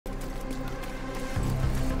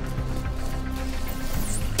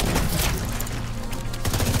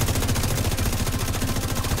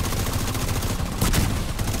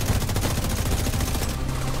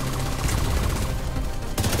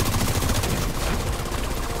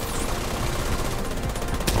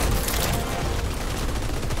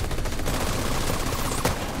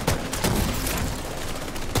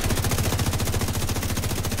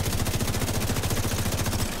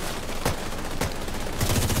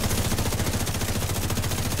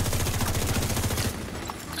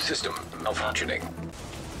System malfunctioning.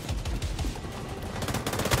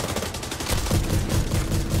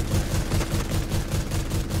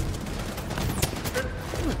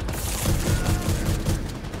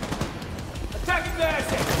 Attacking the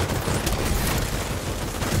asset!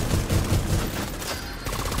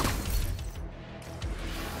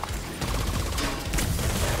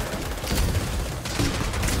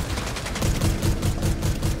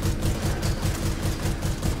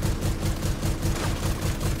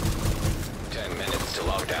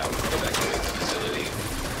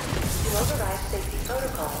 Override safety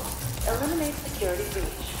protocol. Eliminate security breach.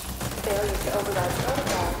 Failure to override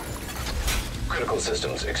protocol. Critical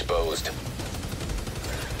systems exposed.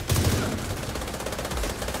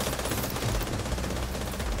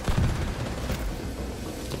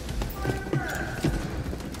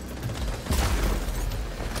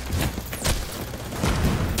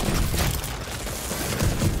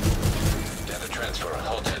 Data transfer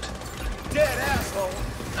halted. Dead asshole!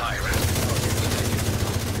 High risk.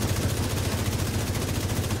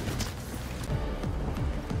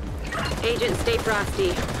 Agent, stay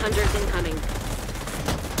frosty. Hunters incoming.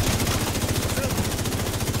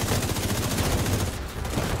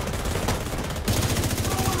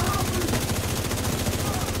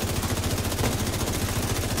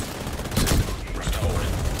 Restored.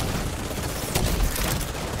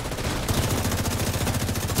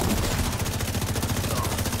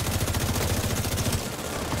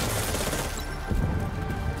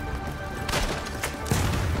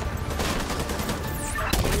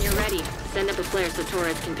 When you're ready, send up a flare so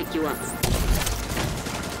Torres can pick you up.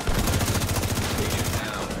 Agent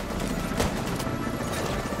down.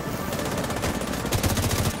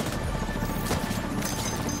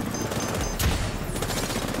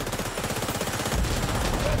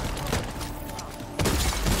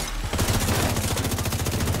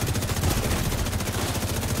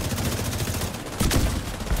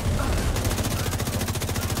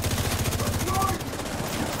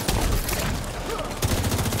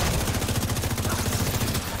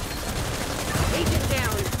 Agent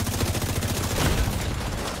down.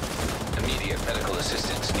 Immediate medical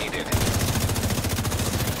assistance needed.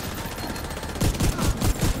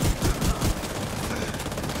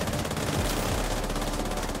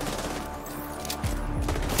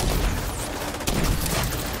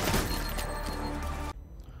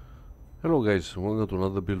 Hello guys, welcome to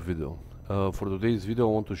another build video. For today's video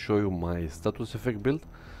I want to show you my status effect build.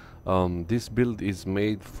 This build is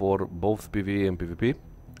made for both PvE and PvP.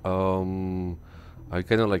 I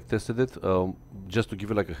kind of like tested it just to give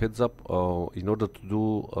you like a heads up. In order to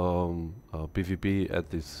do PvP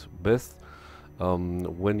at its best,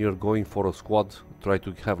 when you're going for a squad, try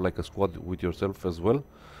to have like a squad with yourself as well.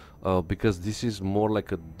 Because this is more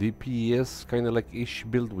like a DPS kind of like ish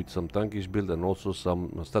build with some tankish build and also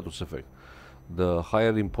some status effect. The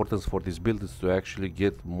higher importance for this build is to actually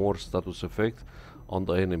get more status effect on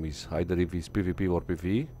the enemies, either if it's PvP or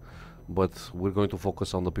PvE. But we're going to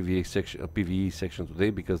focus on the PvE section today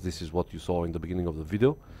because this is what you saw in the beginning of the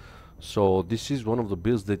video. So this is one of the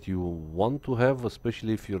builds that you want to have,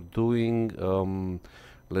 especially if you're doing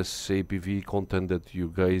let's say PvE content that you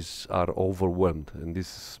guys are overwhelmed, and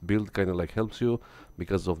this build kind of like helps you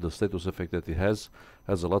because of the status effect that it has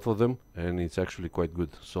a lot of them, and it's actually quite good.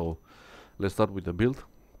 So let's start with the build.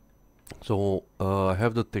 So I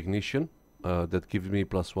have the technician that gives me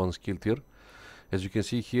 +1 skill tier. As you can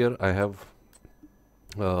see here, I have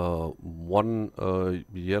 1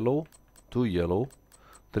 yellow, 2 yellow,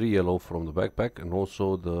 3 yellow from the backpack, and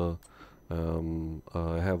also the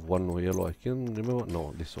I have 1 yellow, I can remember,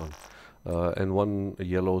 no, this one, and 1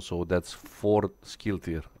 yellow, so that's 4 skill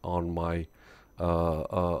tier on my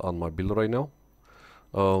build right now.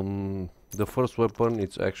 The first weapon,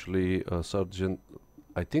 it's actually Sergeant,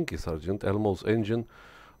 I think it's Sergeant Elmo's engine.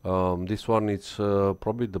 This one is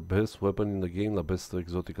probably the best weapon in the game, the best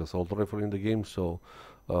exotic assault rifle in the game. So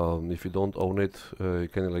if you don't own it, you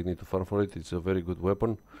kind of like need to farm for it. It's a very good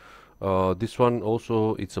weapon. This one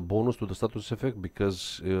also, it's a bonus to the status effect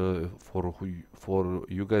because for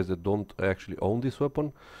you guys that don't actually own this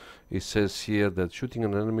weapon, it says here that shooting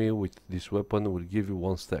an enemy with this weapon will give you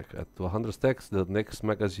 1 stack. At 100 stacks, the next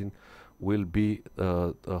magazine will be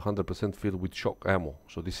 100% filled with shock ammo.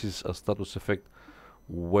 So this is a status effect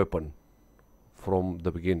weapon from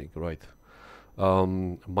the beginning, right?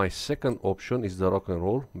 My second option is the rock and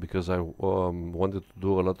roll because I wanted to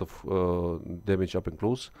do a lot of damage up and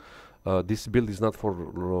close. This build is not for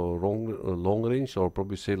long range, or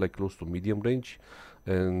probably say like close to medium range.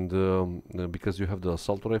 and because you have the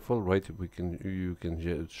assault rifle, right, you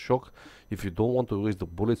can shock. If you don't want to waste the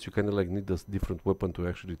bullets, you kind of like need this different weapon to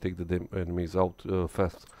actually take the enemies out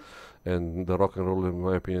fast. And the rock and roll, in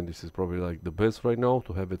my opinion, this is probably like the best right now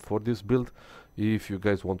to have it for this build. If you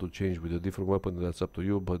guys want to change with a different weapon, that's up to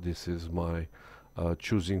you, but this is my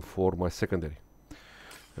choosing for my secondary.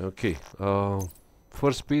 Okay,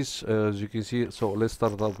 first piece, as you can see, so let's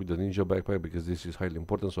start out with the ninja backpack, because this is highly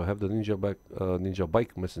important. So I have the ninja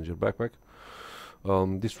bike messenger backpack.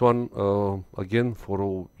 This one, again,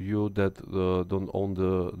 for you that don't own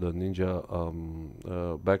the ninja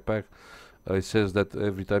backpack, it says that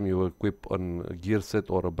every time you equip a gear set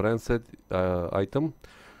or a brand set item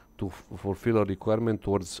to fulfill a requirement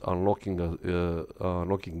towards unlocking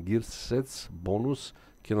gear sets, bonus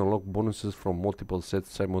can unlock bonuses from multiple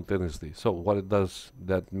sets simultaneously. So what does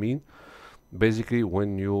that mean? Basically,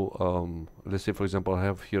 when you let's say for example I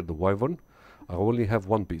have here the wyvern, I only have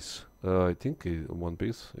one piece. I think one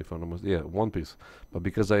piece, if I'm not, yeah, one piece. But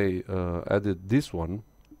because I added this one,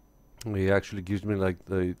 it actually gives me like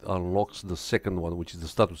it unlocks the second one, which is the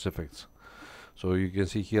status effects. So you can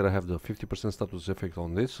see here I have the 50% status effect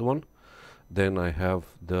on this one. Then I have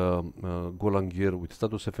the Golan gear with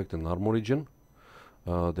status effect and armor regen.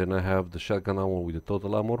 Then I have the shotgun ammo with the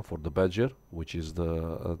total armor for the badger, which is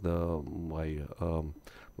my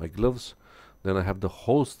gloves. Then I have the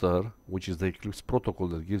holster, which is the Eclipse protocol,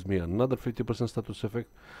 that gives me another 50% status effect.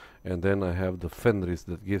 And then I have the Fenris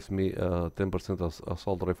that gives me 10%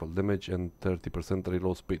 assault rifle damage and 30%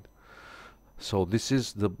 reload speed. So this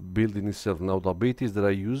is the build in itself. Now the abilities that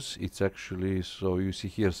I use, it's actually, so you see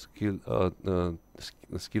here skill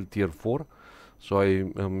tier 4. So I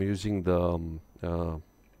am using the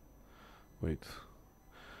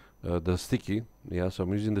the sticky, yeah. So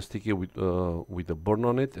I'm using the sticky with the burn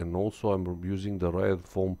on it, and also I'm using the riot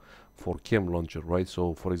foam for chem launcher, right?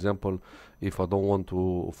 So for example, if I don't want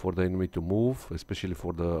for the enemy to move, especially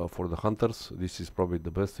for the hunters, this is probably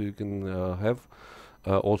the best you can have.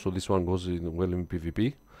 Also, this one goes well in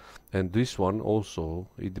PvP. And this one also,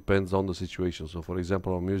 it depends on the situation. So for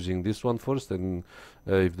example, I'm using this one first, and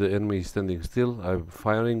if the enemy is standing still, I'm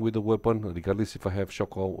firing with the weapon, regardless if I have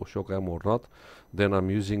shock ammo or not. Then I'm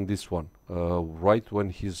using this one right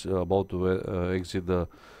when he's about to exit the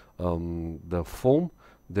foam.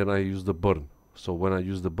 Then I use the burn. So when I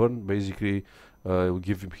use the burn, basically it will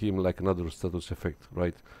give him like another status effect,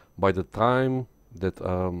 right? By the time that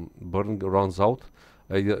burn runs out,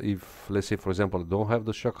 if let's say for example I don't have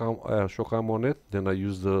the shock ammo on it, then I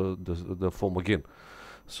use the foam again.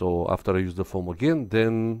 So after I use the foam again,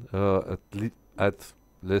 then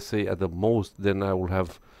let's say at the most, then I will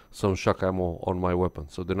have some shock ammo on my weapon,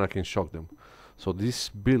 so then I can shock them. So this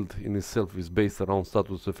build in itself is based around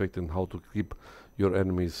status effect and how to keep your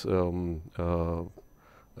enemies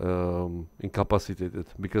incapacitated,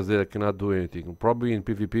 because they cannot do anything. Probably in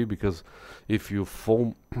PvP, because if you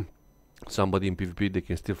foam somebody in PvP, they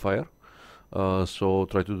can still fire. So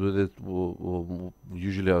try to do that.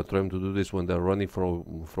 Usually I try to do this when they're running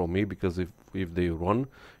from me, because if they run,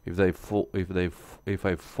 if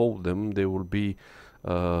I fold them, they will be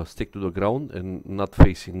stick to the ground and not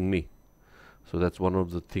facing me. So that's one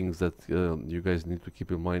of the things that you guys need to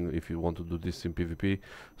keep in mind if you want to do this in PvP,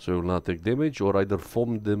 so you will not take damage, or either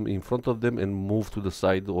foam them in front of them and move to the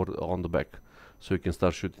side or on the back, so you can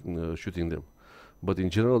start shooting them. But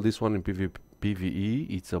in general, this one in PvE,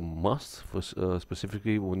 it's a must, for,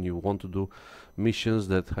 specifically when you want to do missions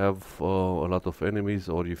that have a lot of enemies,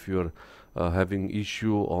 or if you're having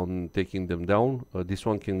issue on taking them down. This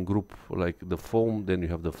one can group like the foam, then you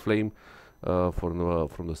have the flame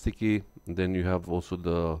from the sticky, then you have also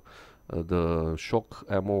the shock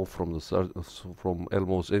ammo from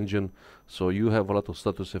Elmo's engine. So you have a lot of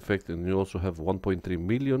status effect, and you also have 1.3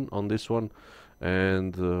 million on this one.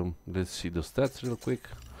 And let's see the stats real quick.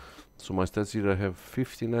 So my stats here, I have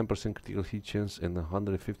 59% critical hit chance and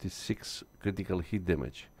 156 critical hit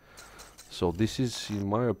damage. So this is, in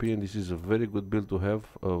my opinion, this is a very good build to have,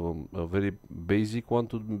 a very basic one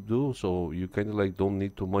to do. So you kind of like don't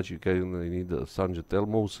need too much. You kind of need the Sanjet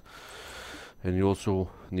Elmos, and you also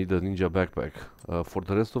need a ninja backpack. For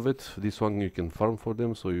the rest of it, this one you can farm for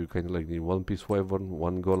them. So you kind of like need one piece wyvern,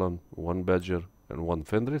 one Golan, one badger, and one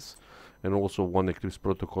Fenris, and also one Eclipse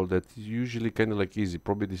protocol. That is usually kind of like easy.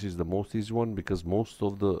 Probably this is the most easy one, because most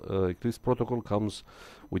of the Eclipse protocol comes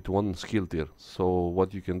with one skill tier. So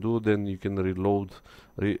what you can do, then you can re-roll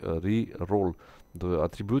the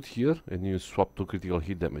attribute here, and you swap to critical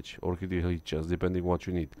hit damage or critical hit chance, depending what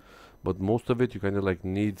you need. But most of it you kind of like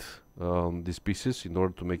need these pieces in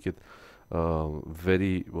order to make it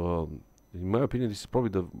very in my opinion, this is probably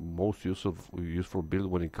the most useful build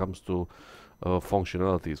when it comes to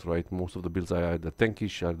functionalities, right? Most of the builds are either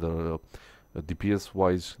tankish, either DPS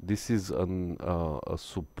wise. This is a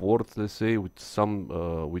support, let's say, with some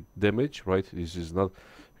with damage, right? This is not,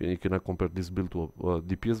 you cannot compare this build to a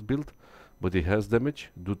DPS build, but it has damage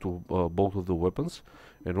due to both of the weapons,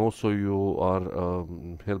 and also you are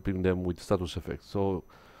helping them with status effects. So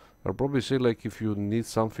I'll probably say, like, if you need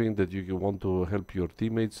something that you want to help your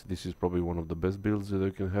teammates, this is probably one of the best builds that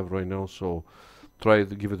you can have right now. So try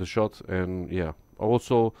to give it a shot. And yeah,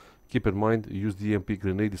 also keep in mind, use the EMP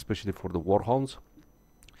grenade, especially for the warhounds.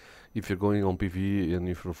 If you're going on PVE and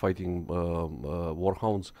if you're fighting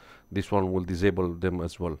warhounds, this one will disable them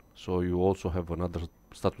as well. So you also have another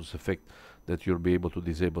status effect that you'll be able to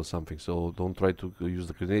disable something. So don't try to use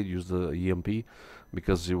the grenade, use the EMP,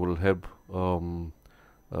 because it will help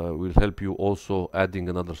you also adding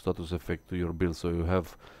another status effect to your build, so you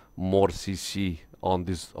have more CC on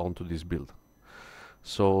this onto this build.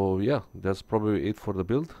 So yeah, that's probably it for the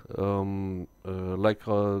build. Like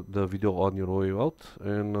the video on your way out,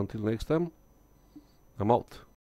 and until next time, I'm out.